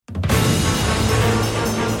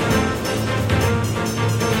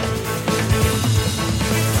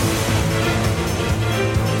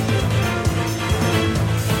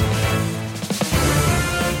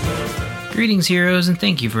Greetings, heroes, and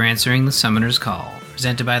thank you for answering the Summoner's Call.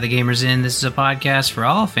 Presented by The Gamers Inn, this is a podcast for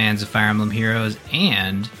all fans of Fire Emblem Heroes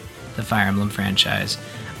and the Fire Emblem franchise.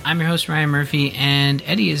 I'm your host, Ryan Murphy, and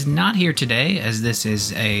Eddie is not here today, as this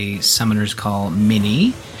is a Summoner's Call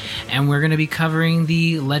mini, and we're going to be covering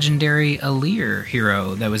the legendary Alear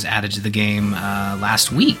hero that was added to the game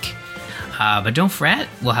last week. But don't fret,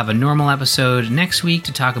 we'll have a normal episode next week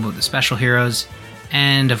to talk about the special heroes.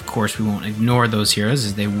 And of course, we won't ignore those heroes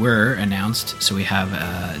as they were announced, so we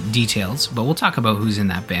have details. But we'll talk about who's in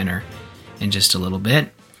that banner in just a little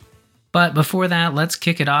bit. But before that, let's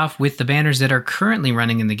kick it off with the banners that are currently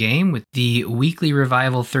running in the game, with the Weekly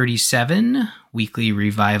Revival 37, Weekly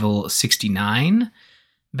Revival 69,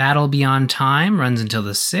 Battle Beyond Time runs until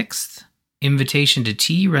the 6th, Invitation to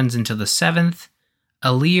Tea runs until the 7th,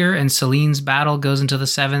 Alear and Celine's Battle goes until the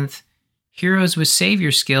 7th, Heroes with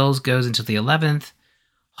Savior Skills goes until the 11th,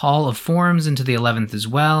 Hall of Forms into the 11th as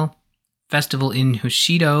well. Festival in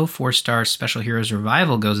Hushido 4-star Special Heroes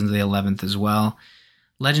Revival goes into the 11th as well.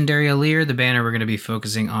 Legendary Alear, the banner we're going to be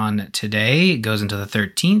focusing on today, goes into the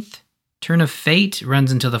 13th. Turn of Fate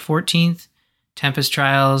runs until the 14th. Tempest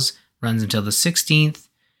Trials runs until the 16th.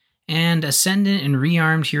 And Ascendant and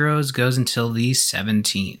Rearmed Heroes goes until the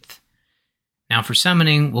 17th. Now for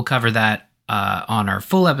summoning, we'll cover that on our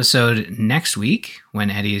full episode next week, when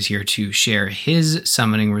Eddie is here to share his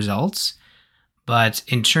summoning results. But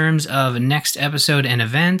in terms of next episode and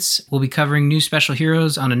events, we'll be covering new special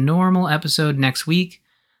heroes on a normal episode next week.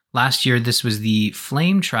 Last year, this was the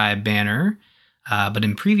Flame Tribe banner, but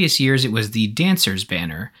in previous years, it was the Dancers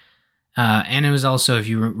banner. And it was also, if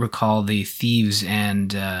you recall, the Thieves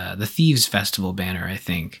and the Thieves Festival banner, I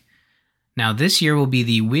think. Now, this year will be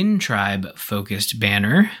the Wind Tribe focused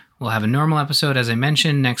banner. We'll have a normal episode, as I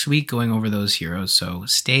mentioned, next week going over those heroes, so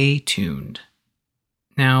stay tuned.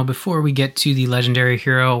 Now, before we get to the legendary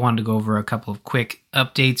hero, I wanted to go over a couple of quick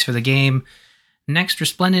updates for the game. Next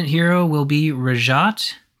Resplendent Hero will be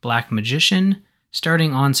Rajat, Black Magician.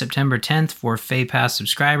 Starting on September 10th for Fay Pass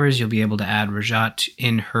subscribers, you'll be able to add Rajat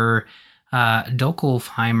in her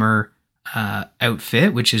Dokelfheimer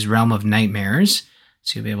outfit, which is Realm of Nightmares.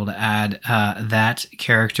 So you'll be able to add that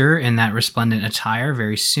character in that resplendent attire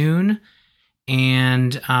very soon.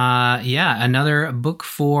 And another Book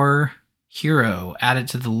 4 hero added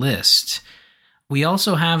to the list. We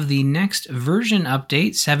also have the next version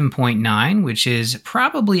update, 7.9, which is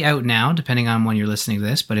probably out now, depending on when you're listening to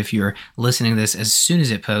this. But if you're listening to this as soon as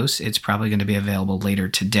it posts, it's probably going to be available later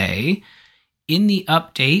today. In the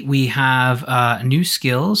update, we have new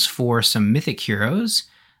skills for some mythic heroes.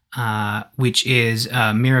 Which is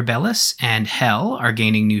Mirabellis and Hell are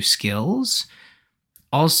gaining new skills.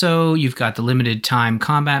 Also, you've got the limited time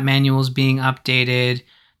combat manuals being updated,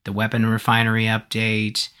 the weapon refinery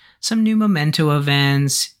update, some new memento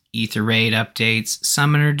events, Ether Raid updates,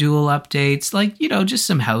 Summoner Duel updates, just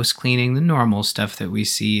some house cleaning, the normal stuff that we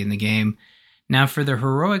see in the game. Now for the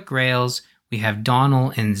Heroic Grails, we have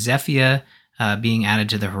Donnell and Zephia being added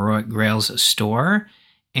to the Heroic Grails store.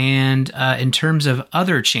 And in terms of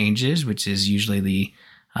other changes, which is usually the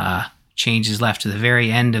changes left to the very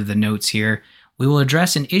end of the notes here, we will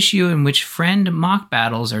address an issue in which friend mock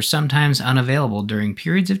battles are sometimes unavailable during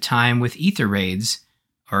periods of time with when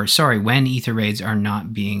Ether Raids are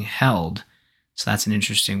not being held. So that's an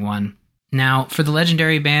interesting one. Now, for the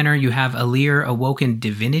legendary banner, you have Alear Awoken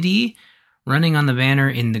Divinity. Running on the banner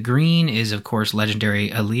in the green is, of course, legendary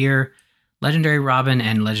Alear, legendary Robin,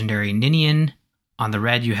 and legendary Ninian. On the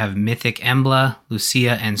red, you have Mythic Embla,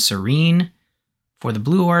 Lucia, and Serene. For the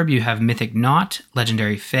blue orb, you have Mythic Knot,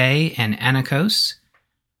 Legendary Faye, and Anakos.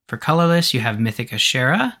 For colorless, you have Mythic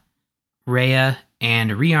Ashera, Rhea,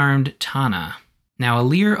 and Rearmed Tana. Now,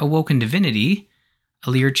 Alear Awoken Divinity.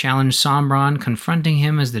 Alear challenged Sombron, confronting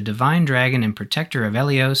him as the divine dragon and protector of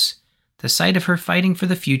Elios. The sight of her fighting for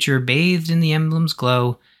the future, bathed in the emblem's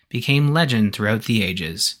glow, became legend throughout the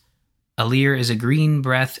ages. Alear is a green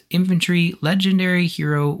breath infantry legendary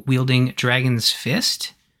hero wielding Dragon's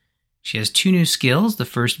Fist. She has 2 new skills, the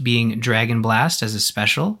first being Dragon Blast as a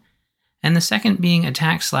special, and the second being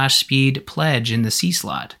Attack/Speed Pledge in the C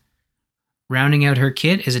slot. Rounding out her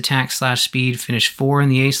kit is Attack/Speed Finish 4 in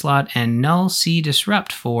the A slot and Null C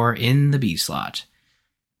Disrupt 4 in the B slot.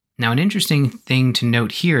 Now, an interesting thing to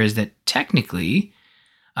note here is that technically,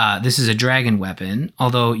 this is a dragon weapon,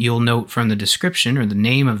 although you'll note from the description or the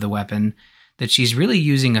name of the weapon that she's really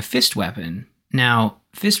using a fist weapon. Now,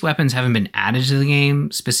 fist weapons haven't been added to the game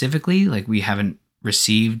specifically, we haven't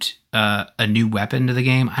received a new weapon to the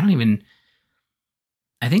game.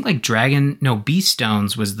 I think Beast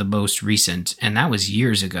Stones was the most recent, and that was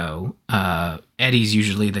years ago. Eddie's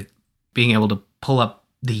usually being able to pull up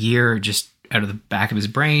the year just out of the back of his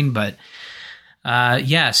brain. But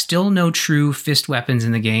still no true fist weapons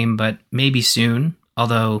in the game, but maybe soon.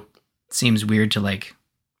 Although it seems weird to like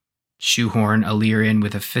shoehorn Alear in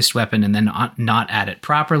with a fist weapon and then not add it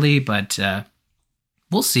properly. But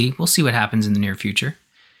we'll see. We'll see what happens in the near future.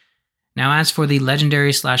 Now, as for the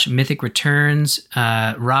legendary / mythic returns,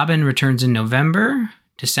 Robin returns in November.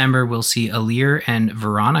 December, we'll see Alear and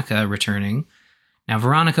Veronica returning. Now,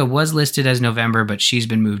 Veronica was listed as November, but she's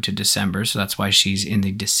been moved to December, so that's why she's in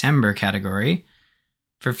the December category.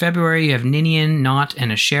 For February, you have Ninian, Knot,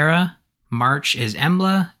 and Ashera. March is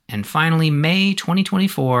Embla. And finally, May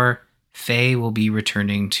 2024, Faye will be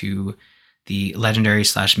returning to the legendary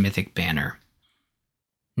 / mythic banner.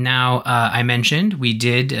 Now, I mentioned we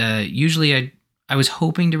did, usually I was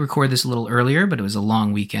hoping to record this a little earlier, but it was a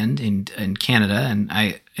long weekend in Canada and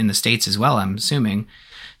in the States as well, I'm assuming.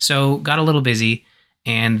 So got a little busy,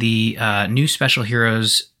 and the new Special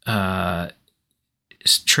Heroes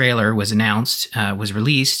trailer was announced, was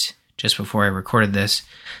released just before I recorded this.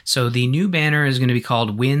 So the new banner is going to be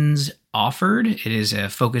called Winds Offered. It is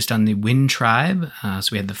focused on the Wind Tribe.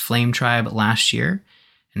 So we had the Flame Tribe last year,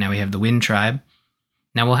 and now we have the Wind Tribe.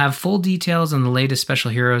 Now, we'll have full details on the latest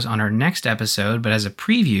special heroes on our next episode, but as a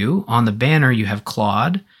preview, on the banner you have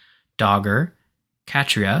Claude, Dogger,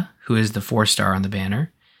 Katria, who is the 4-star on the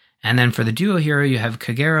banner, and then for the duo hero you have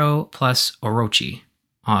Kagero plus Orochi.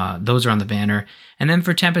 Those are on the banner. And then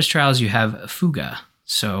for Tempest Trials you have Fuga.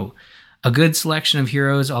 So a good selection of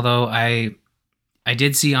heroes, although I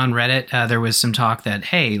did see on Reddit there was some talk that,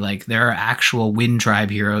 hey, like there are actual Wind Tribe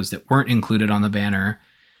heroes that weren't included on the banner.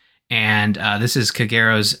 And this is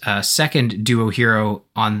Kagero's second duo hero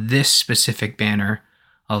on this specific banner,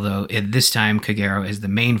 although at this time Kagero is the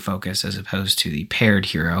main focus as opposed to the paired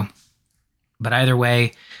hero. But either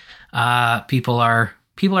way, people are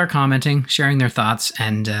commenting, sharing their thoughts,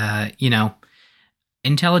 and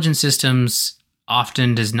intelligent systems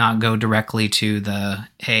often does not go directly to the,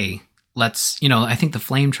 hey, let's, I think the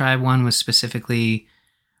Flame Tribe one was specifically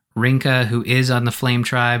Rinka, who is on the Flame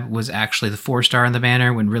Tribe, was actually the 4-star on the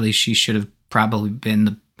banner when really she should have probably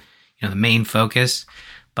been the main focus.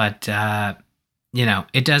 But,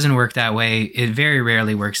 it doesn't work that way. It very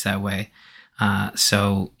rarely works that way.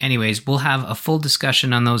 So anyways, we'll have a full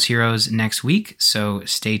discussion on those heroes next week. So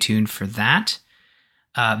stay tuned for that.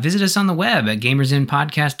 Visit us on the web at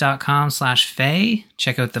gamersinpodcast.com/Faye.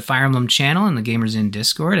 Check out the Fire Emblem channel and the Gamers In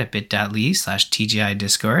Discord at bit.ly/TGI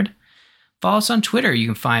Discord. Follow us on Twitter. You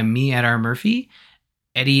can find me at rmurphy,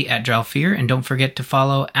 Eddie at Dralfear, and don't forget to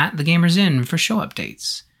follow at The Gamers In for show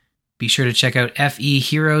updates. Be sure to check out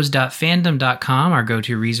feheroes.fandom.com, our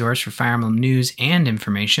go-to resource for Fire Emblem news and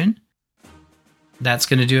information. That's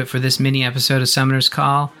going to do it for this mini episode of Summoner's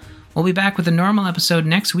Call. We'll be back with a normal episode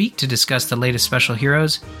next week to discuss the latest special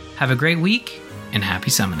heroes. Have a great week, and happy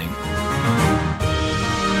summoning.